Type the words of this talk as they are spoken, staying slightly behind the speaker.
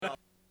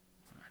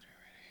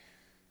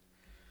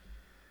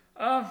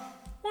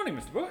Morning,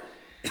 Mr. Boy.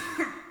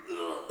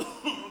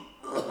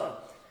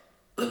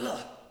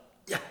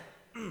 Yeah.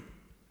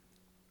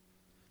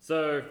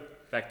 So,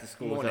 back to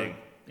school. Morning.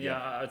 So,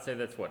 yeah, I'd say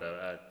that's what,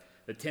 a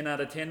 10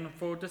 out of 10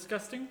 for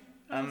disgusting?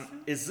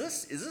 Is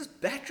this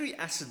battery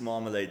acid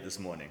marmalade this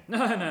morning?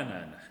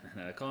 No,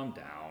 calm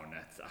down.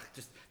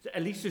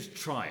 At least just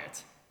try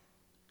it.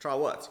 Try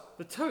what?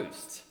 The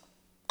toast.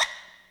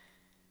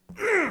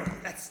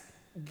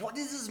 What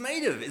is this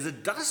made of? Is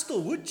it dust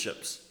or wood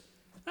chips?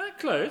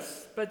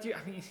 Close, but come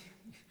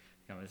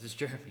on, this is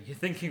Jeremy. You're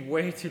thinking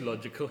way too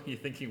logical. You're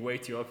thinking way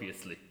too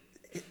obviously.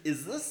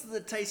 Is this the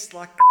taste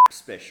like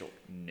special?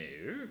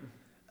 No.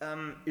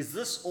 Is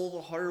this all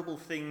the horrible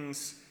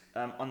things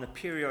on the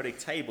periodic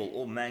table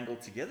all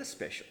mangled together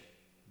special?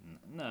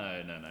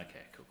 No.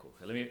 Okay, cool.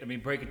 Let me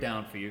break it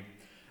down for you.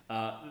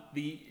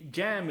 The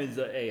jam is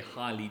a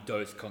highly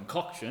dosed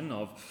concoction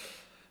of,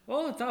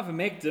 well, it's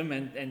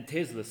ivermectin and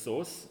Tesla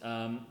sauce.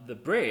 The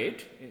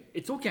bread,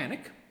 it's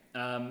organic,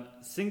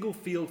 single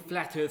field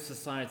flat earth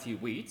society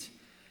wheat,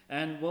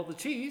 and, well, the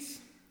cheese,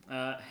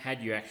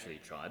 had you actually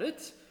tried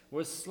it,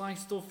 was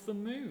sliced off the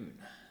moon.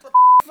 What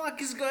the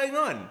fuck is going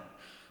on?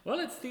 Well,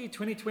 it's the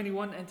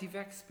 2021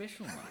 anti-vax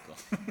special, Michael.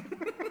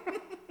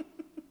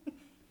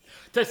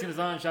 Tasting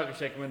design, Shaka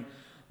Shakeman,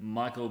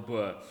 Michael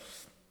Boer.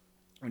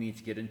 We need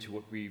to get into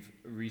what we've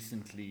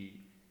recently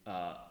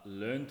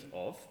learnt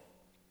of.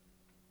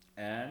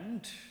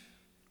 And,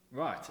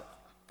 right,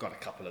 I've got a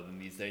couple of them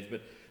these days,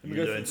 but... You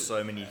learned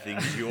so many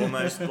things, you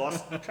almost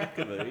lost track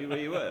of it, where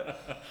you were.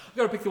 I've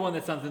got to pick the one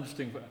that sounds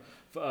interesting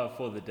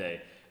for the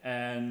day.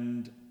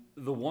 And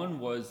the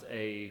one was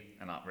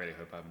and I really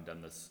hope I haven't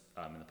done this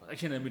in the past.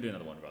 Actually, no, let me do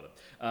another one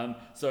rather.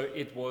 So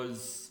it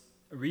was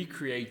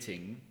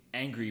recreating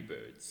Angry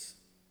Birds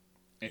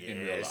in real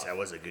life. Yes, that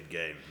was a good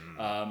game.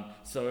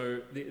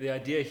 So the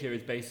idea here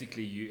is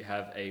basically you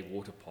have a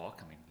water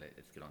park. I mean,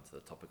 let's get on to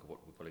the topic of what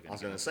we're probably going to I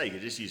was going to say, you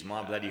could just use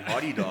my bloody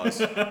hardy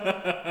dice.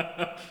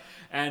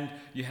 And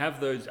you have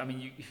those, I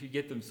mean, you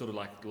get them sort of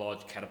like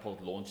large catapult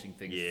launching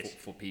things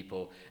for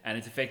people, and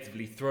it's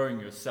effectively throwing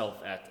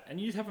yourself at, and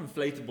you just have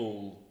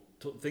inflatable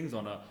things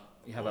on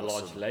you have a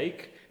large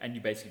lake, and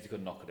you basically just got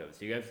to knock it over.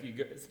 So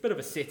it's a bit of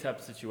a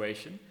setup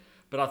situation,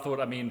 but I thought,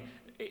 I mean,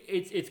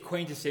 it's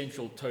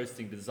quintessential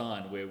toasting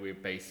design where we're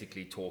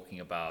basically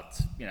talking about,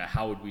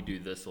 how would we do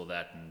this or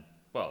that, and,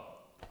 well,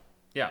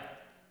 yeah.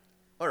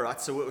 All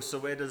right, so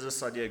where does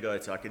this idea go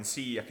to? I can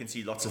see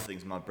lots of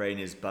things. My brain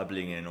is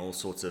bubbling in all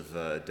sorts of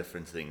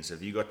different things.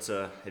 Have you got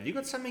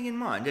something in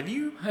mind? Have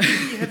you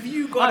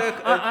got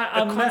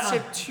a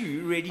concept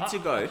too ready to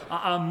go?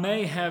 I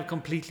may have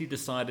completely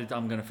decided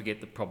I'm going to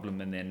forget the problem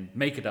and then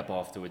make it up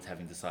afterwards,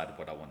 having decided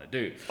what I want to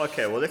do.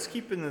 Okay, well, let's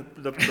keep in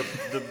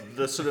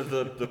the sort of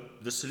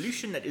the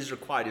solution that is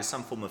required is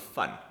some form of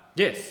fun.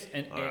 Yes,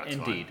 Right,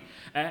 indeed.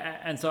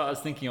 And so I was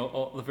thinking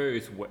of the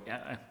various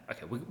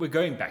okay, we're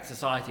going back.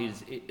 Society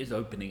is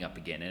opening up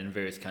again, and in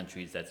various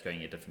countries that's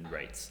going at different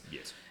rates.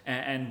 Yes.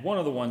 And one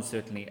of the ones,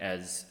 certainly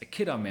as a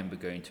kid, I remember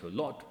going to a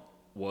lot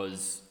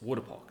was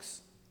water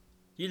parks.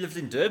 You lived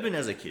in Durban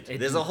as a kid.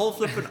 There's a whole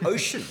flippin'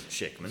 ocean,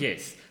 Sheckman.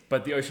 Yes,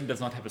 but the ocean does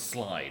not have a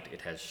slide.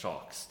 It has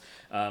sharks.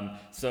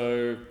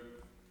 So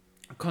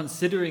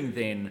considering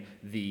then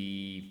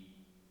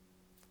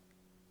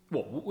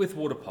with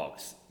water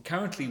parks,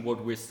 currently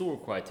what we're still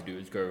required to do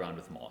is go around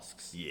with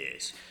masks.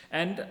 Yes.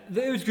 And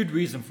there's good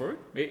reason for it.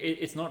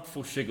 It's not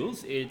for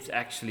shiggles. It's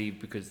actually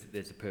because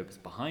there's a purpose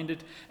behind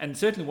it. And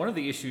certainly one of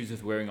the issues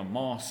with wearing a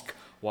mask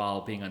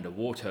while being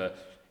underwater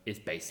is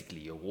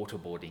basically you're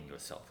waterboarding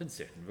yourself in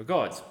certain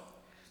regards.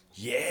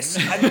 Yes,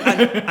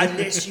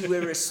 unless you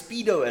wear a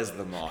Speedo as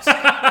the mask.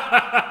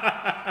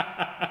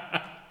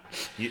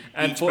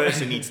 Each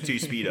person needs 2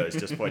 Speedos,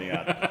 just pointing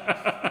out.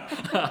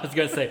 I was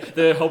going to say,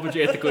 there are a whole bunch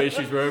of ethical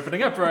issues we're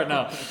opening up right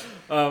now.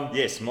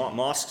 Yes,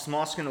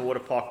 masks in a water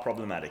park,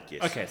 problematic,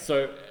 yes. Okay,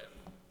 so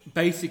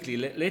basically,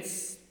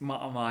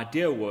 my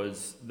idea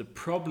was the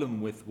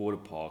problem with water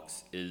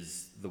parks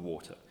is the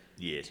water.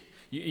 Yes.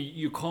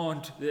 You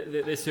can't,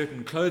 there's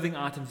certain clothing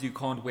items you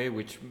can't wear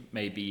which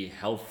may be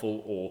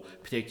helpful or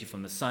protect you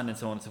from the sun and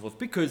so on and so forth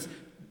because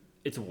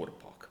it's a water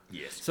park.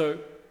 Yes. So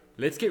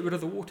let's get rid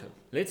of the water.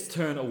 Let's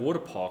turn a water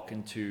park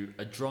into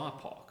a dry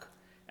park.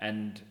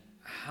 And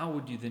how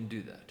would you then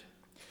do that?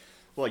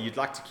 Well, you'd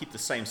like to keep the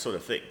same sort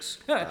of things.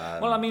 Yeah.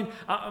 Well, I mean,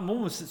 I'm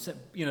almost,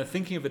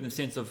 thinking of it in the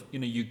sense of,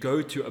 you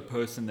go to a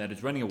person that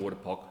is running a water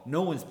park.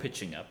 No one's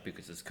pitching up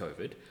because it's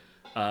COVID.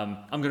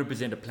 I'm going to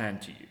present a plan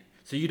to you.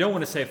 So you don't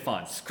want to say,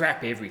 fine,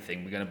 scrap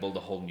everything. We're going to build a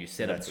whole new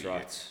setup. That's for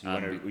right.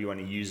 you. You want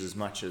to use as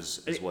much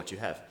as what you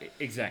have.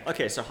 Exactly.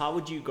 Okay, so how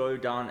would you go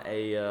down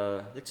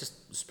let's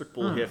just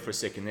spitball here for a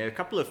second. There are a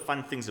couple of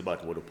fun things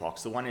about water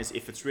parks. The one is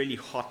if it's really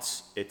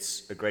hot,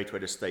 it's a great way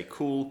to stay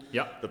cool.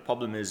 Yep. The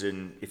problem is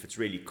if it's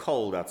really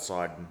cold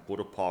outside,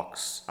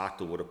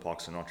 outdoor water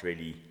parks are not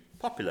really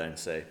popular in,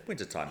 say,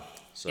 wintertime.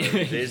 So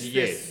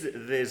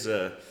there's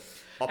a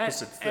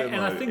opposite thermo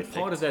and I think effect.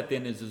 part of that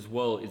then is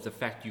the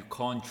fact you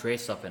can't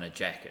dress up in a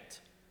jacket.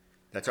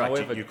 That's right.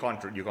 However, you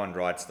can't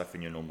ride stuff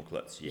in your normal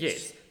clothes.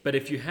 Yes, but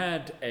if you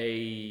had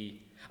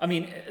I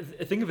mean,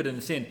 think of it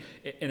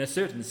in a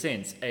certain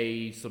sense,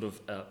 a sort of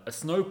a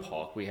snow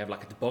park where you have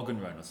like a toboggan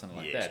run or something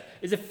like that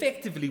is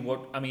effectively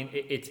what, I mean,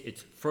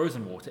 it's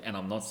frozen water, and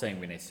I'm not saying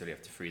we necessarily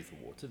have to freeze the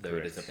water, though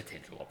Correct. It is a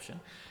potential option.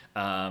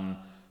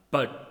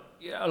 But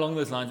along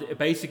those lines, it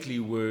basically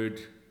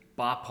would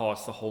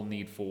bypass the whole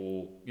need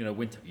for,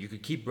 winter. You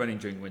could keep running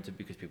during winter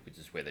because people could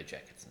just wear their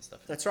jackets and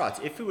stuff. That's right.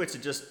 If we were to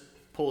just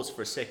pause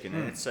for a second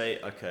and say,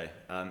 okay,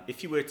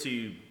 if you were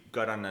to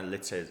go down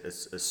let's say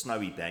a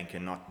snowy bank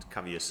and not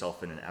cover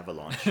yourself in an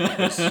avalanche,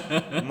 because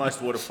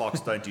most water parks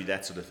don't do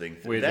that sort of thing.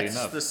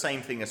 That's the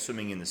same thing as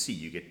swimming in the sea.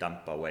 You get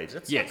dumped by waves.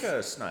 It's like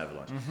a snow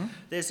avalanche.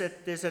 There's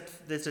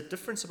a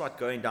difference about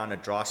going down a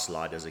dry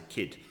slide as a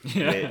kid,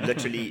 where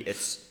literally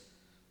it's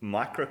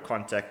micro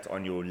contact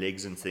on your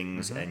legs and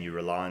things, and you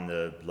rely on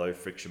the low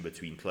friction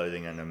between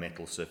clothing and a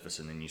metal surface,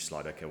 and then you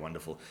slide. Okay,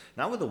 wonderful.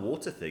 Now with the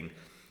water thing,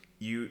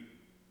 you're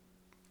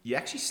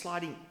actually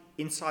sliding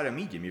inside a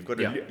medium. You've got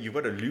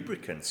a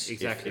lubricant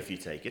if you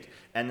take it.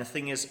 And the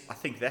thing is, I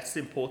think that's the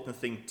important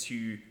thing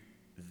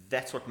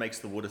that's what makes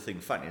the water thing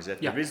fun, is that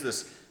there is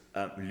this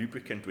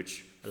lubricant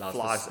which allows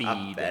flies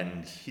up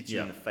and hits you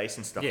in the face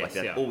and stuff like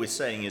that. All we're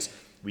saying is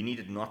we need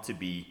it not to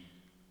be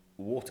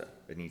water.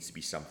 It needs to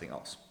be something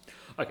else.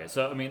 Okay,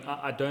 so I mean,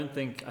 I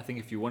think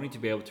if you're wanting to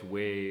be able to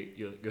wear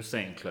your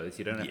same clothes,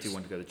 you don't have to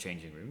want to go to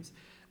changing rooms.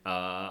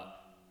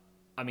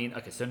 I mean,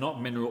 okay, so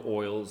not mineral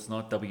oils,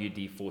 not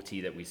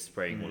WD-40 that we're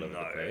spraying all over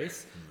the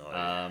place.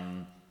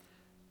 No.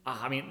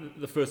 I mean,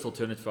 the first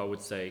alternative I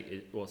would say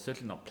is, well,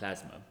 certainly not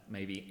plasma,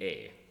 maybe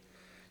air.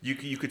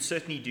 You could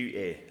certainly do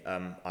air.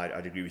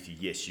 I'd agree with you.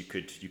 Yes, you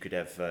could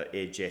have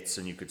air jets,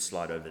 and you could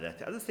slide over that.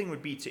 The other thing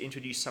would be to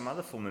introduce some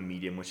other form of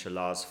medium which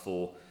allows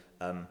for,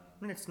 I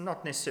mean, it's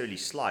not necessarily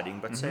sliding,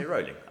 but say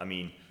rolling. I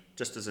mean,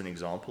 just as an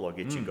example, I'll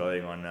get you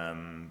going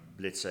on,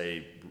 let's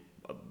say,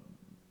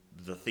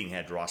 the thing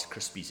had Rice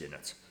Krispies in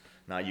it.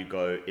 Now you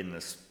go in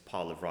this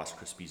pile of Rice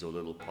Krispies or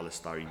little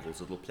polystyrene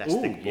balls, little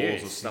plastic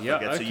balls or stuff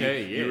like that. So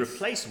you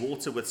replace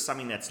water with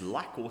something that's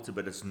like water,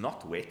 but it's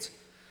not wet.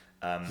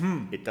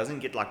 It doesn't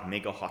get like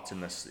mega hot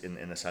in the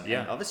sun.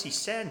 And obviously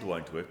sand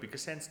won't work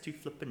because sand's too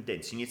flippin'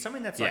 dense. You need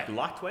something that's like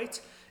lightweight,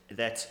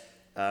 that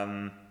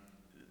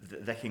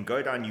can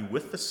go down you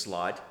with the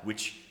slide,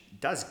 which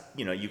does,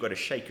 you got to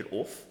shake it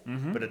off,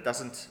 but it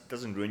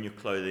doesn't ruin your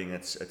clothing.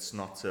 It's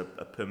not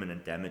a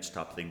permanent damage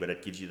type thing, but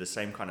it gives you the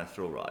same kind of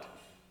thrill ride.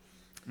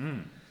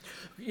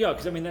 Yeah,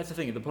 because I mean that's the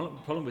thing. The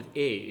problem with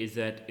air is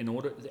that in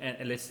order,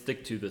 and let's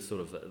stick to the sort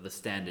of the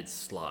standard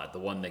slide, the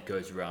one that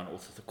goes around all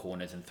sorts of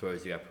corners and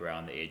throws you up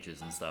around the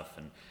edges and stuff,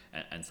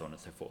 and so on and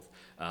so forth.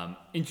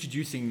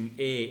 Introducing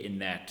air in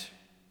that,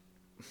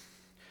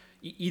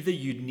 either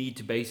you'd need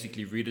to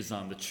basically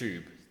redesign the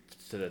tube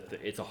so that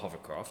it's a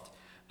hovercraft.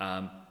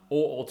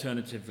 Or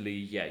alternatively,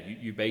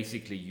 you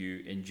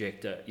basically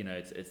inject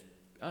it's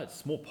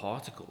small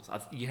particles.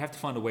 You have to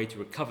find a way to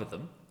recover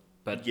them.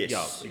 But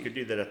yes, you could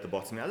do that at the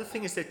bottom. The other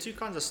thing is there are two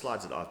kinds of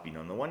slides that I've been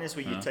on. The one is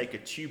where you take a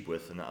tube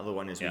with, and the other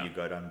one is where you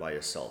go down by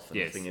yourself. And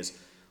the thing is,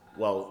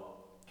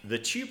 the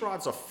tube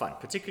rides are fun,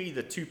 particularly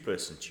the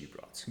two-person tube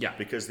rides. Yeah.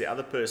 Because the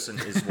other person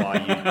is why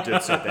you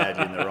did so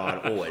badly in the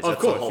ride always.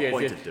 That's the whole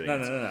point of doing it.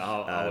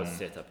 No. I was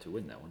set up to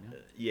win that one,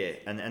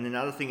 and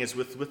another thing is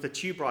with the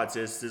tube rides,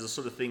 there's a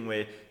sort of thing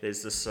where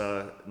there's this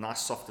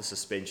nice softer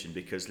suspension,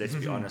 because let's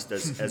be honest,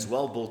 as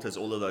well built as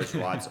all of those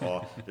rides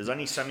are, there's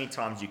only so many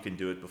times you can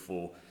do it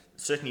before.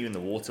 Certainly in the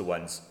water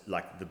ones,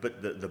 like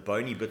the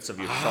bony bits of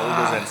your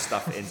shoulders and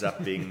stuff ends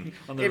up being.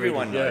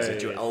 Everyone knows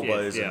that your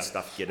elbows and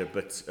stuff get a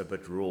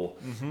bit raw.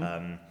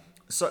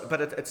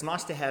 But it's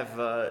nice to have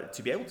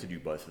to be able to do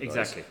both of those.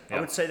 Exactly. I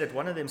would say that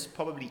one of them is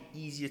probably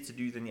easier to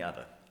do than the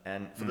other,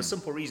 and for the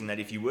simple reason that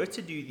if you were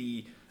to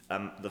do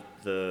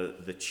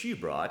the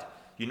tube ride,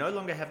 you no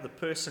longer have the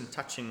person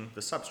touching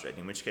the substrate,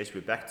 in which case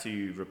we're back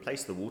to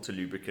replace the water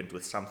lubricant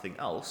with something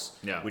else,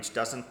 which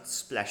doesn't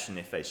splash in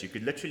their face. You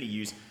could literally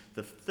use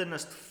the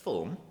thinnest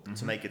film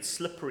to make it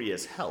slippery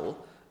as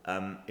hell,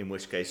 in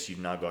which case you've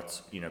now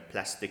got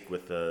plastic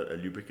with a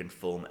lubricant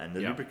film, and the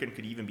lubricant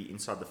could even be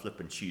inside the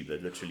flippin' tube. They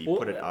literally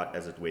put it out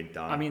as it went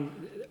down. I mean,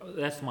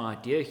 that's my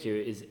idea here,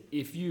 is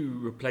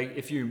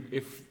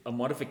if a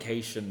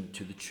modification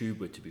to the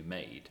tube were to be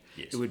made,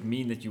 it would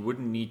mean that you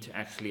wouldn't need to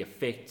actually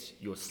affect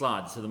your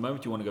slides. So the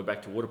moment you want to go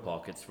back to water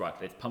park, it's right,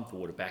 let's pump the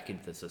water back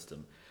into the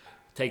system.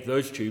 Take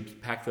those tubes,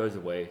 pack those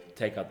away,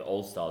 take out the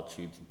old style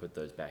tubes and put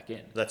those back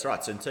in. That's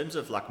right. So in terms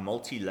of like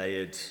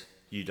multi-layered,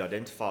 you'd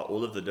identify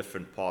all of the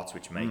different parts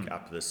which make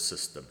up this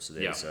system. So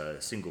there's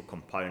a single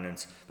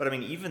component. But I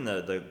mean, even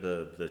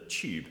the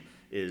tube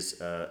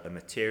is a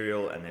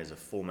material, and there's a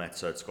format,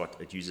 so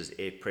it uses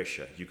air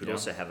pressure. You could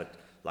also have it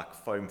like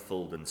foam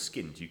filled and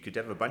skinned. You could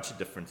have a bunch of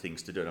different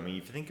things to do it. I mean,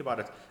 if you think about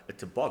it, a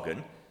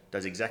toboggan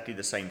does exactly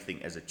the same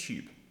thing as a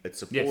tube. It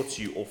supports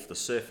you off the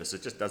surface.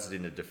 It just does it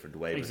in a different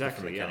way, with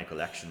different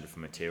mechanical action,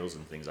 different materials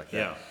and things like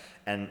that.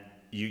 And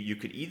you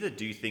could either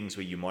do things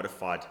where you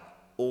modified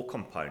all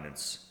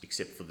components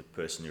except for the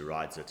person who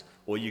rides it.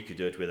 Or you could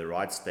do it where the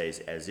ride stays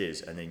as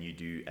is, and then you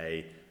do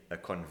a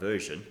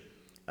conversion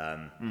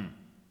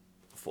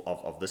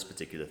of this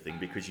particular thing,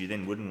 because you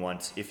then wouldn't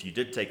want, if you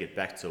did take it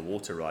back to a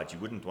water ride, you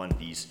wouldn't want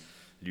these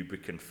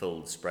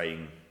lubricant-filled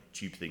spraying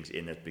tube things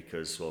in it,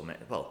 because,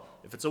 well,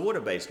 if it's a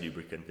water-based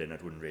lubricant, then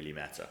it wouldn't really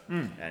matter.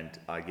 And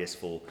I guess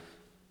for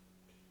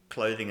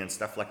clothing and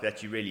stuff like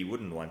that, you really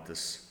wouldn't want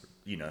this,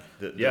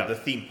 the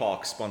theme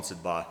park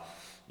sponsored by,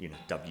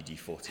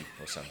 WD-40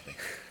 or something.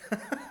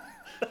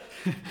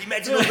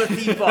 Imagine all the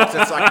theme parks.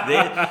 It's like,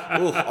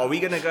 are we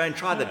going to go and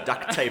try the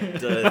duct tape theme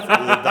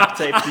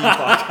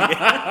park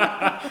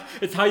again?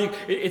 It's how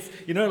it's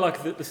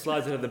like the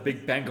slides that have the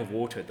big bank of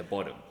water at the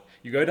bottom.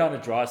 You go down a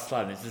dry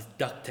slide and there's just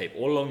duct tape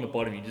all along the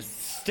bottom. You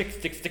just stick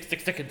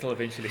until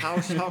eventually. How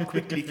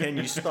quickly can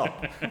you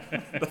stop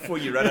before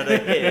you run out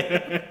of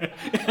hair?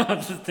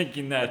 I'm just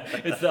thinking that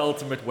it's the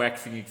ultimate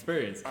waxing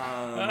experience.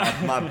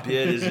 My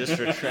beard is just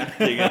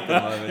retracting at the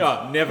moment.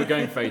 Yeah, never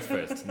going face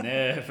first.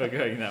 Never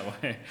going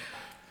that way.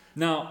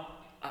 Now,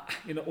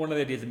 one of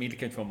the ideas immediately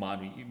came to my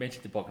mind. You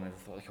mentioned toboggan, and I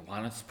thought, okay,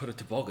 why not just put a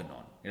toboggan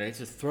on? Let's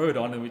just throw it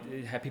on and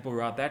we have people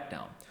ride that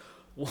down.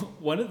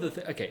 One of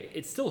the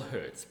it still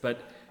hurts,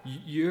 but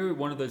you're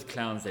one of those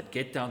clowns that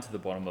get down to the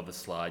bottom of the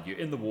slide. You're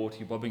in the water,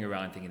 you're bobbing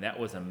around, thinking that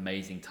was an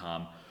amazing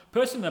time.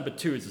 Person number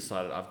 2 has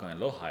decided, I've gone a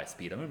little higher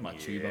speed. I'm in my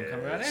tube. I'm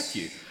coming around at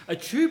you. A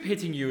tube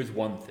hitting you is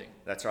one thing.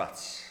 That's right.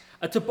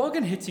 A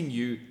toboggan hitting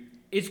you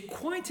is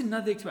quite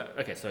another experience.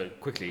 Okay, so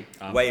quickly.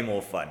 Way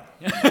more fun.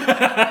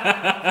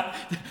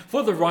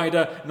 For the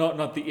rider,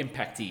 not the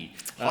impactee.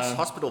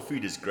 Hospital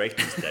food is great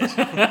these days.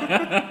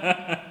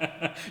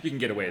 You can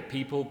get away with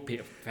people.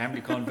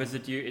 Family can't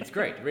visit you. It's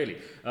great, really.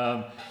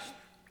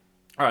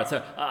 All right,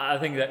 so I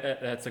think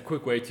that's a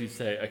quick way to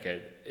say,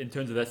 okay, in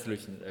terms of that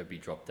solution, it would be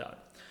dropped out.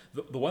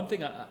 The one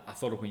thing I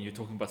thought of when you're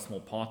talking about small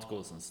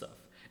particles and stuff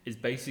is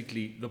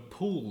basically the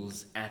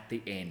pools at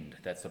the end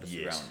that sort of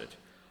surround it.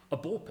 A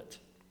ball pit.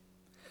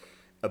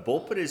 A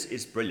ball pit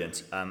is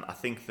brilliant. I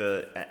think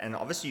and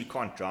obviously you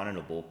can't drown in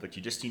a ball pit.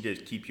 You just need to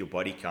keep your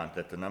body count,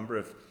 that the number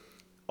of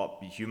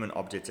human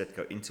objects that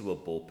go into a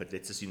ball pit,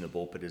 let's assume the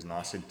ball pit is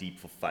nice and deep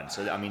for fun.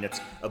 So, I mean,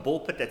 it's a ball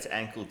pit that's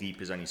ankle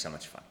deep is only so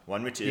much fun.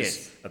 One which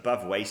is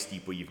above waist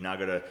deep, where you've now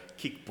got to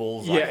kick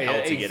balls like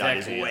hell to get out,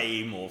 is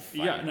way more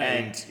fun.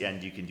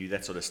 And you can do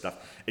that sort of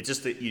stuff. It's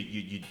just that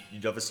you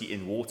obviously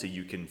in water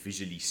you can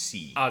visually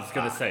see. I was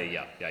going to say,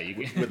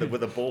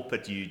 with a ball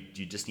pit,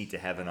 you just need to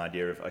have an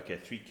idea of, okay,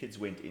 3 kids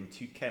went in,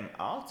 2 came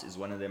out. Is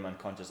one of them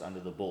unconscious under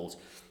the balls?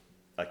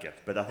 Okay,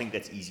 but I think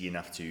that's easy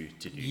enough to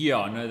do.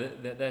 Yeah, no,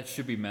 that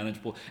should be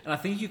manageable. And I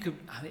think you could,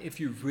 if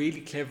you're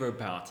really clever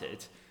about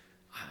it,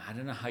 I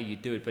don't know how you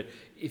do it, but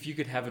if you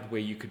could have it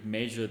where you could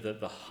measure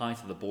the height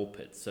of the ball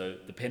pit, so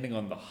depending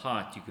on the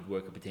height, you could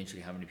work out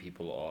potentially how many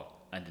people are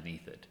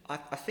underneath it. I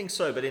think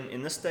so, but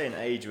in this day and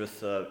age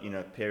with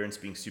parents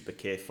being super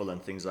careful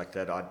and things like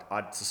that,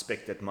 I'd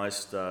suspect that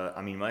most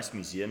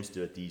museums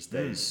do it these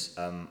days,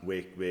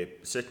 where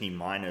certainly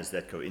minors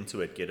that go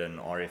into it get an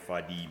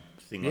RFID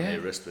thing on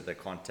their wrist, but they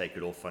can't take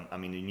it off.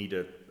 You need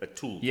a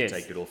tool to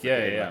take it off,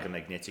 like a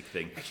magnetic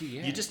thing.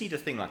 Actually, you just need a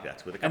thing like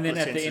that with a couple of sensors.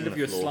 And then at the end of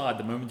your slide,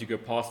 the moment you go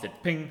past it,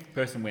 ping,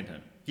 person went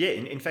home. Yeah,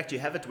 in fact, you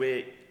have it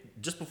where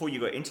just before you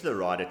go into the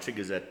ride, it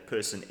triggers that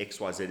person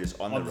XYZ is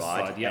on the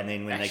ride, and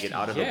then when they get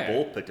out of the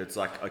ball pit, it's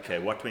like, okay,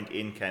 what went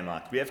in came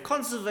out. We have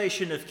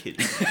conservation of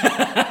kids.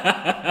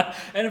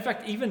 And in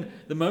fact, even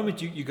the moment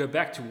you go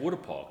back to water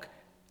park,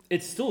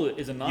 it still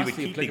is a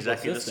nicely applicable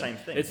exactly system.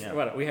 The same thing.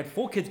 Right, we had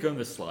 4 kids go on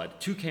this slide,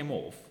 2 came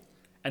off,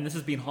 and this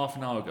has been half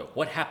an hour ago.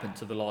 What happened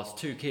to the last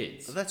 2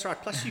 kids? Well, that's right.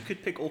 Plus, you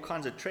could pick all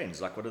kinds of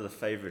trends, like what are the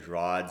favorite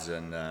rides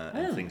and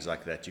things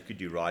like that. You could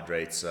do ride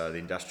rates. The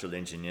industrial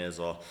engineers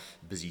are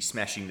busy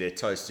smashing their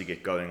toes to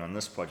get going on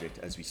this project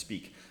as we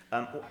speak.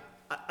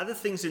 Other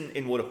things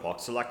in water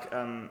parks, so like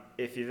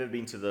if you've ever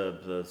been to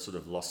the sort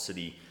of Lost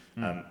City,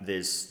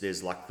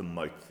 there's like the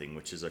moat thing,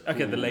 which is a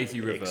cool the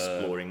lazy river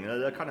exploring,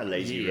 the kind of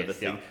lazy river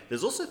thing. Yeah.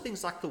 There's also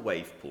things like the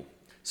wave pool.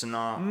 So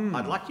now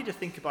I'd like you to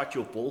think about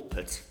your ball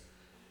pit,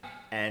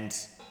 and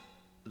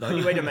the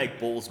only way to make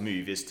balls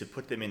move is to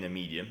put them in a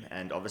medium,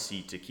 and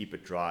obviously to keep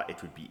it dry,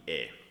 it would be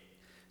air.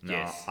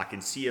 Now I can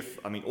see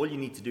all you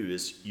need to do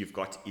is you've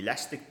got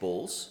elastic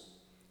balls,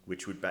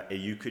 which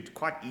you could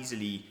quite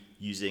easily,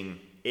 using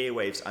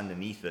airwaves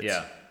underneath it,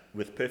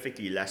 with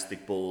perfectly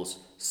elastic balls,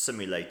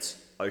 simulate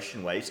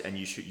ocean waves, and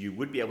you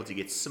would be able to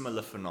get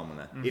similar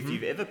phenomena. If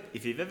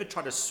you've ever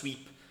tried to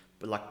sweep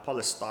like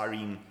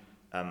polystyrene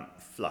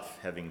fluff,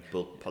 having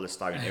built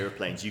polystyrene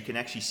airplanes, you can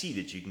actually see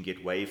that you can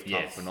get wave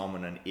type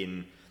phenomenon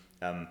in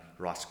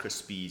Rice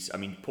Krispies.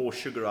 Pour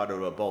sugar out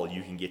of a bowl,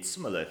 you can get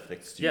similar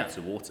effects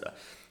to water.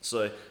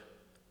 So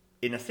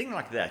in a thing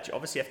like that, you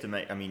obviously have to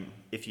make,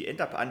 if you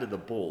end up under the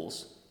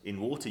balls, in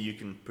water you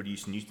can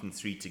produce Newton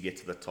 3 to get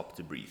to the top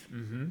to breathe.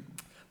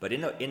 But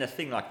in a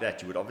thing like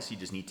that, you would obviously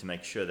just need to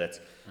make sure that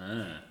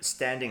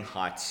standing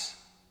heights,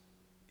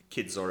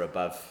 kids are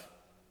above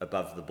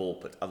the ball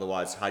pit.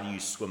 Otherwise, how do you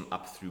swim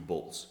up through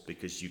balls?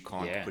 Because you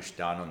can't push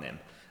down on them.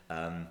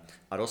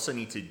 I'd also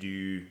need to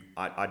do,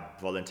 I'd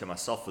volunteer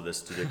myself for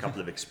this, to do a couple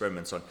of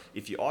experiments on,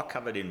 if you are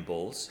covered in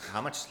balls,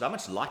 how much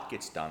light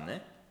gets down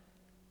there?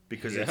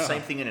 Because it's the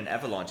same thing in an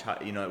avalanche.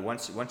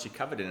 Once you're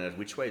covered in it,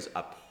 which way is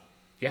up?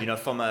 Yeah. You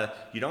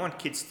don't want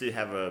kids to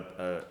have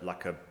a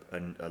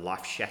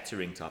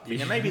life-shattering type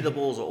thing. And maybe the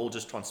balls are all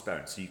just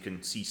transparent, so you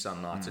can see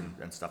sunlight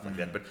and stuff like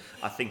that. But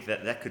I think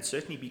that could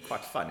certainly be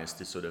quite fun, is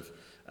to sort of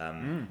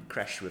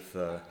crash with.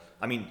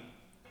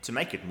 To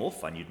make it more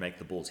fun, you'd make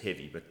the balls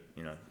heavy, but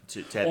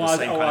to have the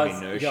same kind of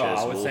inertia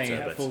as water.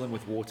 Saying fill them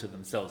with water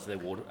themselves. They're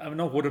water.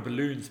 Not water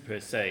balloons per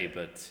se,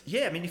 but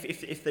yeah. I mean,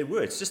 if they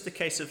were, it's just a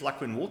case of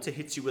like when water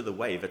hits you with a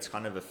wave, it's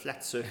kind of a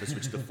flat surface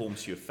which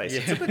deforms your face.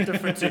 It's a bit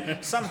different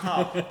to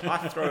somehow.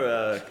 I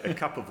throw a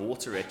cup of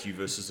water at you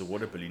versus a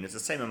water balloon. It's the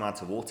same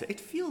amount of water. It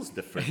feels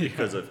different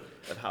because of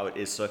how it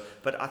is. So,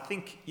 but I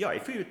think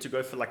if we were to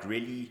go for like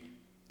really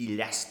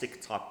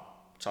elastic type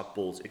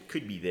balls, it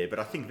could be there, but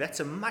I think that's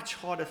a much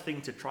harder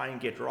thing to try and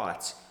get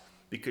right,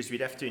 because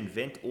we'd have to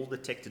invent all the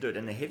tech to do it.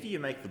 And the heavier you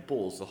make the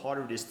balls, the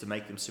harder it is to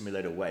make them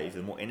simulate a wave,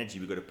 the more energy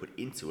we've got to put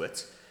into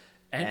it,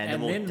 and the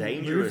more then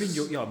dangerous.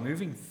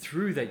 Moving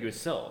through that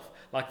yourself.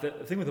 Like the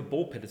thing with the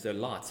ball pit is they're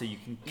light, so you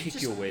can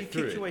kick your way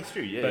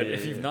through. But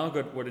if you've now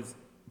got what is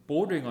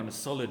bordering on a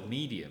solid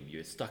medium,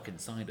 you're stuck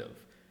inside of,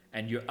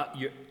 and you're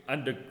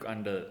under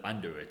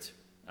it.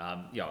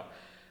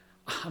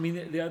 I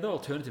mean, the other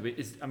alternative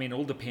is, it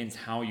all depends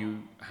how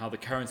the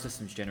current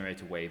systems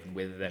generate a wave and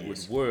whether that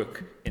would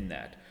work in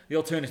that. The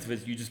alternative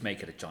is you just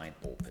make it a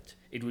giant ball pit.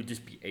 It would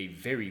just be a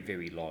very,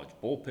 very large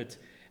ball pit.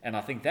 And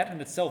I think that in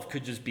itself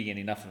could just be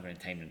enough of an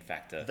entertainment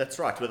factor. That's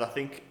right. But I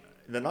think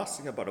the nice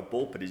thing about a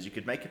ball pit is you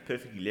could make it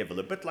perfectly level.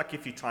 A bit like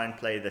if you try and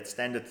play that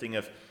standard thing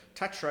of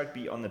touch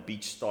rugby on the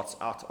beach starts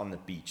out on the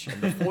beach. And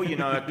before you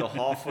know it, the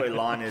halfway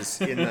line is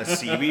in the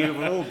sea. We've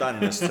all done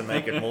this to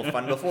make it more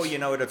fun. Before you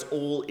know it, it's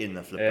all in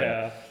the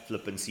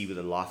flippin' sea with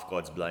the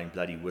lifeguards blowing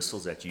bloody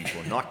whistles at you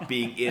for not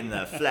being in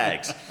the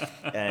flags.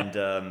 And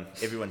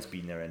everyone's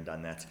been there and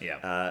done that.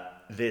 Yeah.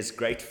 There's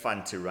great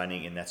fun to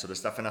running in that sort of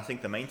stuff. And I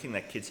think the main thing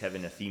that kids have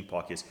in a theme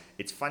park is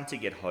it's fun to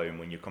get home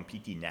when you're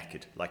completely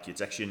knackered. Like, it's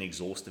actually an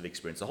exhaustive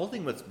experience. The whole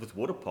thing with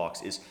water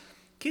parks is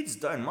kids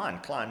don't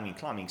mind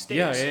climbing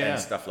stairs and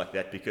stuff like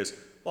that, because,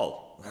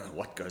 well,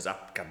 what goes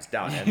up comes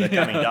down, and the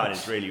coming down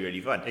is really,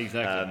 really fun.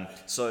 Exactly.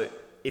 So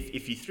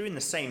if you threw in the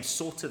same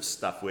sort of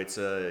stuff where it's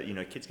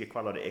kids get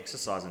quite a lot of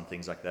exercise and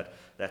things like that,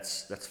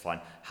 that's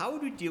fine. How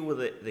would we deal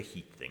with the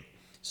heat thing?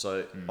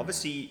 So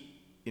obviously,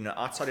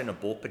 outside in a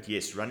ball pit,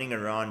 yes, running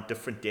around,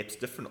 different depths,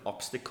 different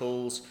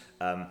obstacles,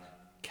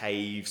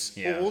 caves,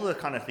 all the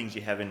kind of things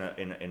you have in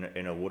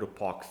a water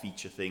park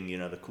feature thing,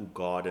 the cool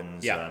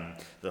gardens,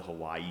 the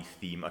Hawaii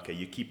theme. Okay,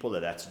 you keep all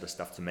of that sort of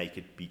stuff to make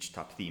it beach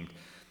type themed.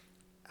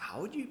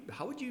 How would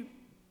you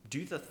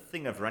do the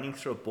thing of running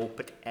through a ball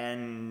pit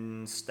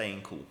and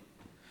staying cool?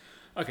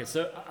 Okay,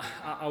 so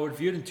I would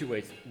view it in two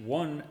ways.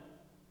 One,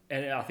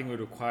 and I think it would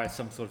require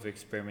some sort of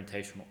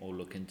experimentation or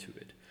look into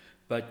it.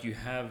 But you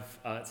have,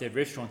 say,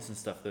 restaurants and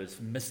stuff, those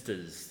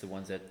misters, the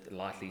ones that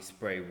lightly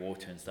spray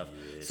water and stuff.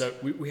 Yes. So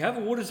we have a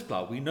water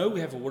supply. We know we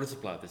have a water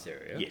supply of this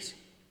area. Yes.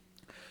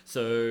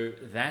 So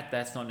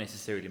that's not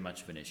necessarily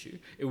much of an issue.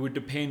 It would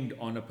depend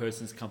on a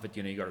person's comfort.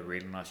 You got a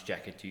really nice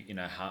jacket.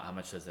 How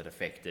much does it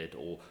affect it,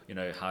 or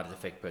how does it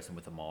affect a person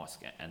with a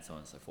mask, and so on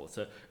and so forth.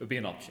 So it would be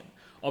an option.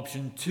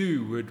 Option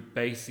two would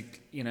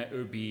it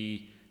would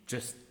be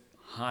just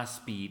high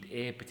speed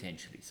air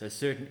potentially. So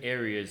certain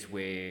areas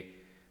where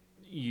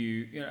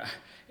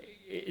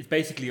it's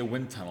basically a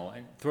wind tunnel,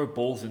 and throw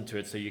balls into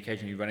it, so you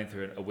occasionally running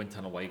through a wind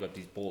tunnel while you got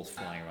these balls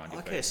flying around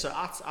your face. Okay, so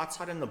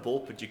outside in the ball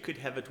pit, you could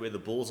have it where the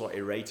balls are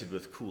aerated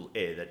with cool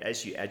air, that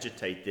as you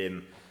agitate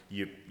them,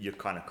 you're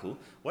kind of cool.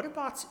 What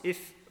about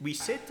if we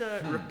said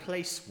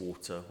replace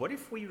water? What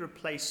if we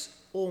replace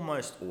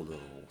almost all of the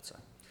water?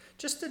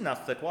 Just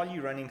enough that while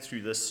you're running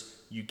through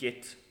this, you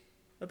get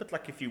a bit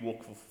like if you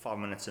walk for 5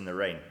 minutes in the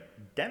rain.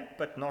 Damp,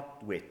 but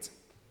not wet.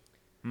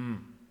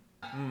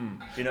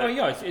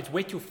 It's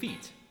wet your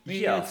feet.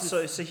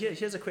 So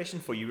here's a question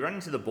for you. We run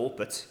into the ball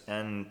pit,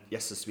 and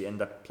yes, we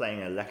end up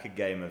playing a lacquer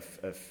game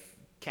of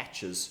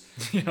catches,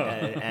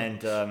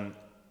 and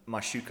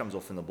my shoe comes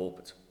off in the ball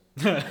pit.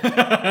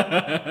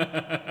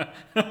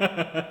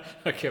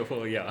 Okay,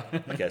 well, yeah.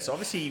 Okay, so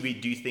obviously we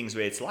do things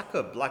where it's like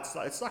a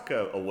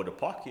water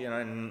park,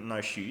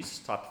 no shoes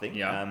type thing.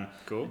 Yeah,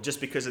 cool.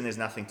 Just because then there's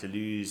nothing to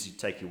lose, you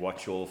take your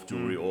watch off,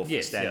 jewelry off,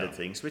 standard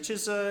things, which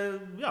is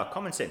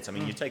common sense. I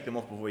mean, you take them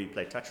off before you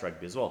play touch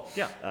rugby as well.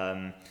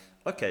 Yeah.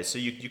 Okay, so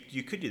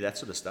you could do that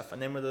sort of stuff,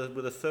 and then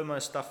with the thermo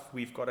stuff,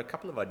 we've got a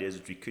couple of ideas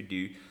which we could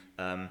do.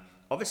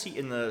 Obviously,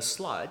 in the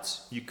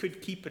slides, you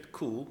could keep it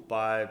cool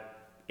by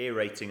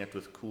aerating it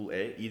with cool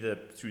air, either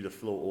through the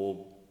floor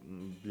or,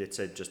 let's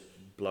say, just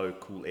blow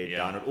cool air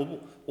down it,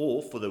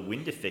 or for the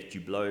wind effect,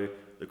 you blow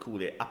the cool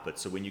air up it,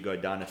 so when you go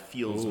down, it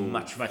feels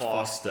much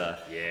faster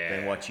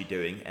than what you're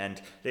doing.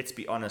 And let's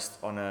be honest,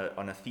 on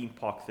a theme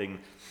park thing,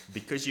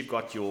 because you've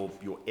got your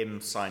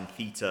m sine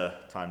theta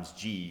times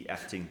g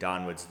acting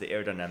downwards, the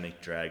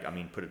aerodynamic drag, I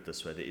mean, put it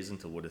this way, there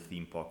isn't a water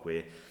theme park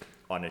where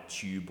on a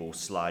tube or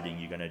sliding,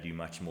 you're going to do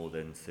much more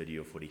than 30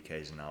 or 40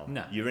 k's an hour.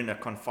 No. You're in a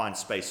confined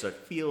space, so it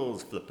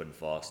feels flippin'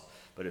 fast,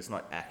 but it's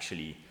not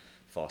actually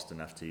fast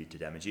enough to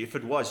damage you. If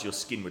it was, your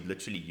skin would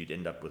literally, you'd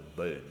end up with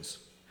burns.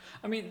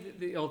 I mean,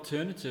 the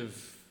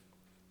alternative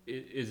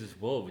is as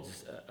well, which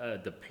is a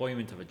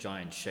deployment of a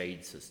giant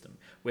shade system.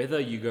 Whether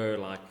you go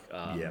like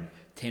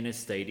tennis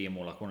stadium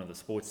or like one of the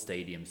sports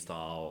stadium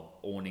style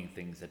awning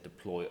things that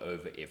deploy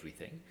over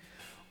everything,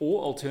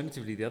 or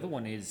alternatively, the other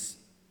one is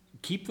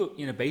keep the,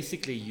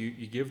 basically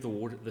you give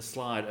the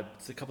slide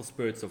a couple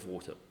spurts of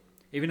water.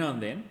 Every now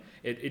and then,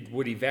 it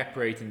would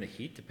evaporate in the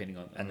heat, depending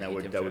on. And that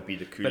would be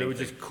the cooling. But it would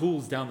just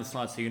cools down the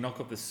slide, so you knock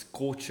off the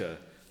scorcher.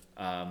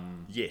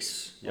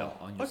 Yes. Yeah.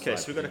 On your Okay, slide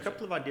so we've got a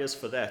couple of ideas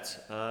for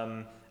that.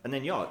 And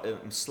then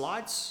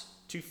slides.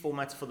 2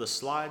 formats for the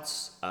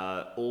slides.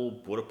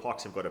 All water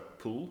parks have got a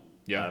pool.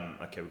 Yeah.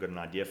 Okay, we've got an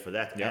idea for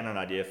that, and an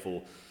idea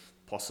for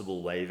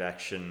possible wave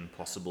action,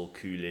 possible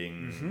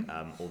cooling,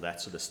 all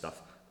that sort of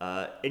stuff.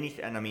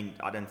 Anything, and I mean,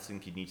 I don't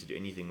think you need to do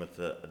anything with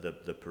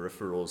the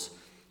peripherals,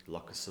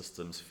 locker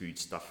systems, food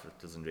stuff. It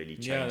doesn't really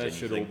change anything. Yeah, that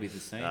should all be the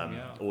same.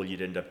 All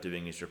you'd end up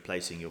doing is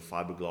replacing your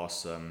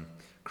fiberglass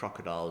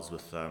crocodiles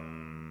with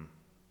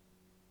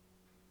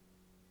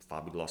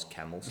fiberglass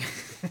camels.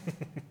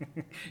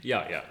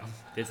 Yeah.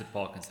 Desert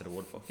Park instead of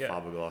Waterfall. Yeah.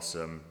 Fiberglass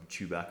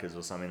Chewbaccas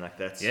or something like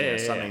that.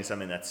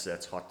 Something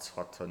that's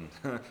hot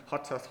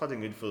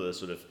and good for the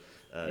sort of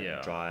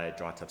dry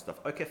type stuff.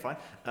 Okay, fine.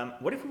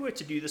 What if we were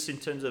to do this in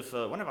terms of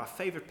one of our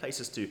favorite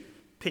places to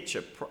pitch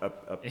a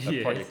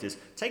project is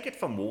take it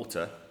from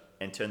water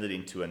and turn it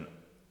into an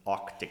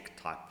Arctic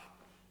type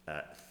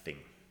thing.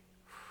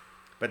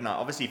 But now,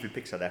 obviously, if we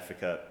pick South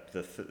Africa,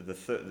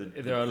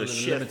 the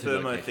sheer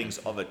thermo things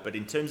of it. But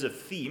in terms of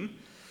theme,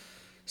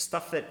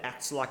 stuff that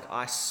acts like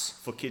ice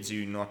for kids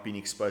who've not been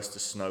exposed to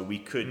snow, we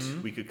could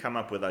come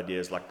up with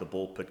ideas like the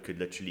ball pit could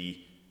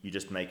literally, you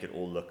just make it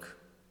all look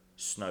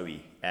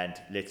snowy. And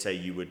let's say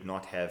you would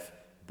not have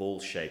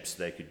ball shapes,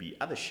 there could be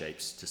other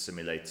shapes to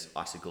simulate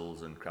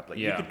icicles and crap like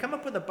that. You could come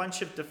up with a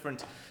bunch of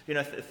different,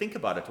 think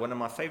about it. One of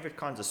my favorite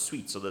kinds of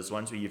sweets are those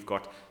ones where you've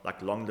got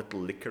like long little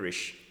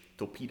licorice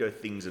torpedo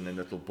things and then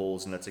little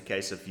balls, and it's a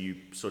case of you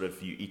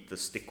eat the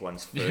stick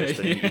ones first,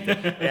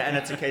 and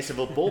it's a case of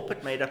a ball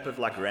pit made up of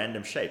like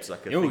random shapes,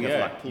 like a thing of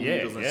like pool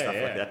noodles and stuff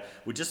like that.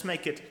 Would just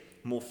make it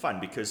more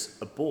fun, because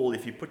a ball,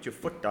 if you put your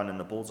foot down and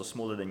the balls are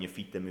smaller than your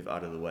feet, they move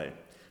out of the way.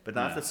 But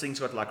now if this thing's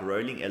got like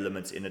rolling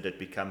elements in it, it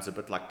becomes a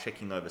bit like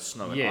trekking over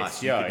snow and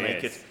ice. You could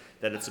make it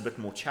that it's a bit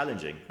more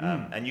challenging.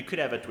 And you could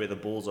have it where the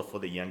balls are for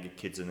the younger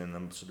kids and then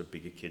the sort of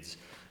bigger kids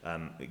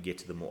get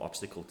to the more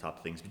obstacle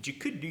type things. But you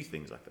could do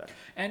things like that.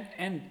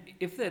 And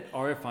if that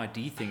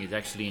RFID thing is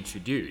actually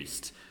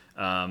introduced,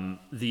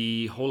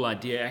 the whole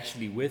idea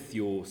actually with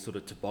your sort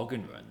of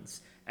toboggan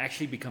runs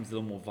actually becomes a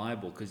little more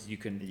viable, because you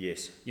can,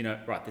 there's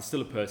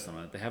still a person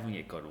on it, they haven't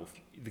yet got off,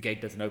 the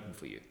gate doesn't open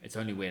for you. It's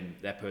only when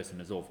that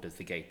person is off does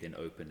the gate then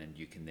open, and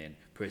you can then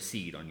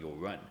proceed on your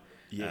run.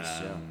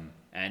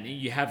 And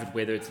you have it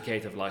whether it's a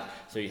case of like,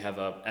 so you have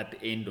at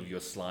the end of your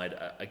slide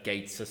a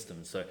gate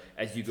system, so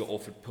as you go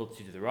off it puts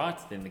you to the right,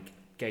 then the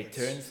gate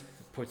turns,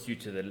 puts you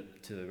to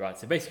the right,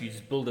 so basically you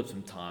just build up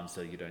some time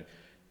so you don't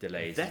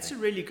delay. That's a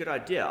really good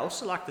idea. I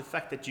also like the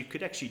fact that you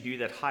could actually do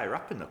that higher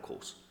up in the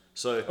course.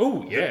 So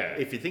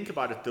if you think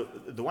about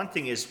it, the one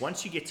thing is,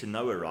 once you get to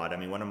know a ride, I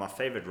mean, one of my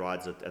favorite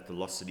rides at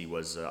Velocity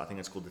was, I think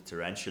it's called the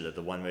Tarantula,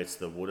 the one where it's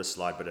the water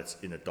slide, but it's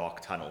in a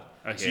dark tunnel.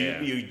 Okay,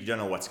 so you don't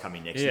know what's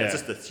coming next. It's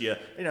just the sheer,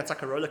 it's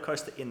like a roller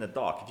coaster in the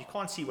dark. If you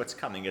can't see what's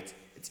coming, it's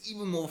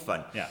even more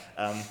fun.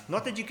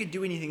 Not that you could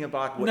do anything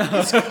about what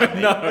is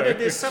coming, but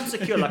there's some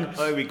secure, like,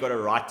 we got a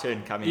right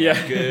turn coming.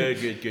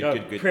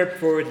 Good. Prep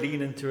for it,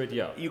 lean into it.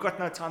 You got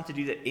no time to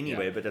do that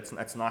anyway, but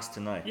that's nice to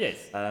know. Yes.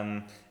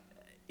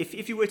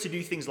 If you were to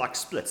do things like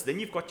splits, then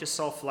you've got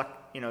yourself like,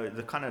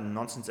 the kind of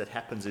nonsense that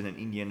happens in an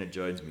Indiana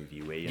Jones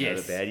movie where,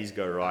 the baddies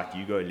go right,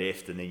 you go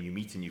left, and then you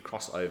meet and you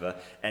cross over.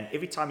 And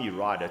every time you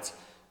ride it,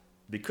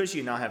 because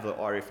you now have the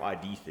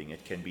RFID thing,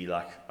 it can be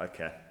like,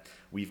 okay,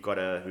 we've got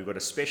a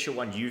special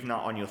one. You've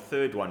now on your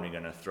third one, we're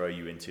going to throw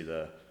you into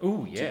the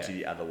to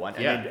the other one.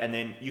 And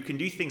then you can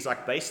do things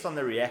like, based on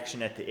the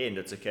reaction at the end,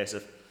 it's a case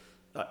of,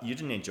 you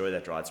didn't enjoy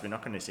that ride, so we're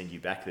not going to send you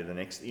back there the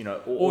next,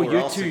 or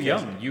you're too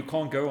young, you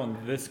can't go on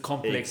this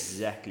complex.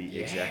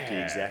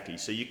 Exactly.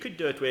 So you could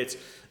do it where it's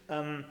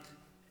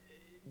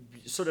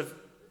sort of,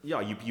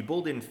 you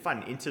build in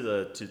fun into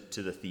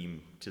the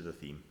theme.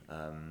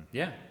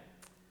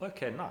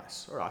 Okay,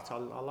 nice. All right,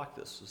 I like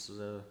this.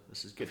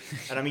 This is good.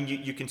 And I mean,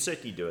 you can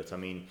certainly do it. I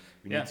mean,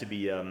 we need to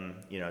be,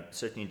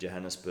 certainly in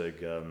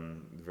Johannesburg,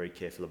 very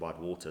careful about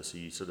water. So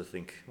you sort of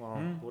think,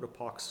 well, water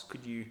parks,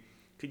 could you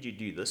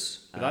do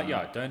this? You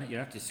don't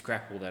have to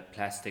scrap all that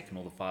plastic and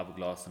all the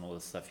fiberglass and all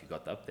the stuff you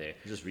got up there.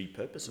 Just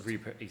repurpose it.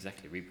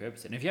 Repurpose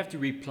it. And if you have to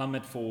replumb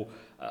it for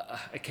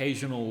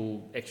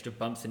occasional extra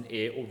bumps in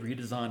air, or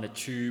redesign a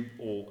tube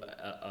or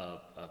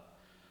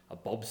a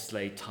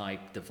bobsleigh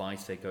type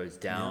device that goes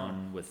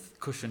down with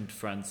cushioned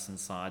fronts and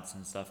sides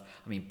and stuff.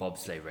 I mean,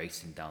 bobsleigh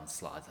racing down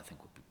slides, I think,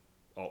 would be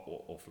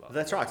offline.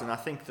 That's right, and I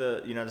think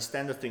the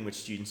standard thing which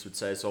students would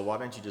say is, well, why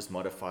don't you just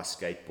modify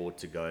skateboard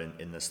to go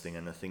in this thing?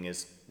 And the thing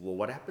is, well,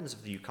 what happens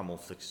if you come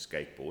off the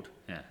skateboard?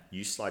 Yeah.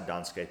 You slide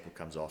down, skateboard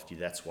comes after you.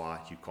 That's why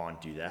you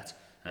can't do that.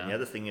 And the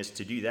other thing is,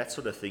 to do that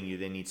sort of thing, you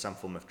then need some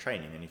form of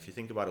training. And if you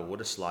think about a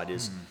water slide,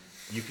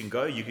 you can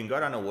go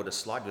down a water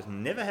slide with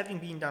never having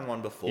been down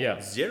one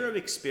before, zero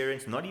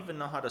experience, not even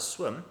know how to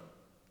swim,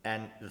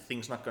 and the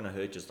thing's not going to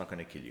hurt you, it's not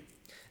going to kill you.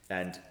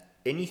 And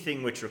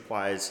anything which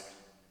requires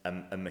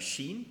a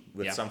machine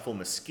with some form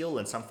of skill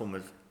and some form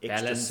of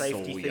extra balance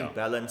safety thing,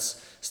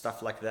 balance,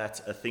 stuff like that,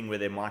 a thing where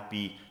there might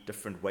be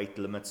different weight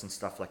limits and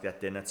stuff like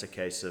that, then it's a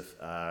case of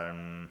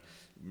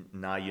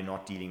now you're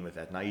not dealing with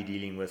that. Now you're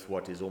dealing with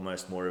what is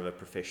almost more of a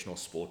professional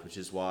sport, which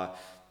is why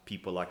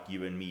people like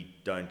you and me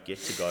don't get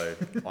to go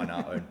on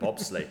our own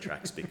bobsleigh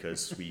tracks,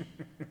 because we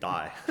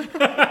die.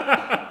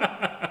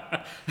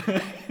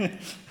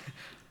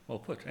 Well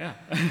put, yeah.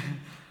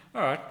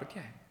 All right, but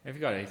yeah, if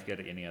you got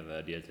any other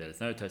ideas, let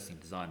us know.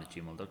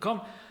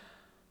 toastingdesign@gmail.com.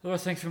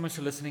 Otherwise, thanks very much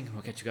for listening.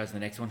 We'll catch you guys in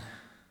the next one.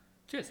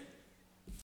 Cheers.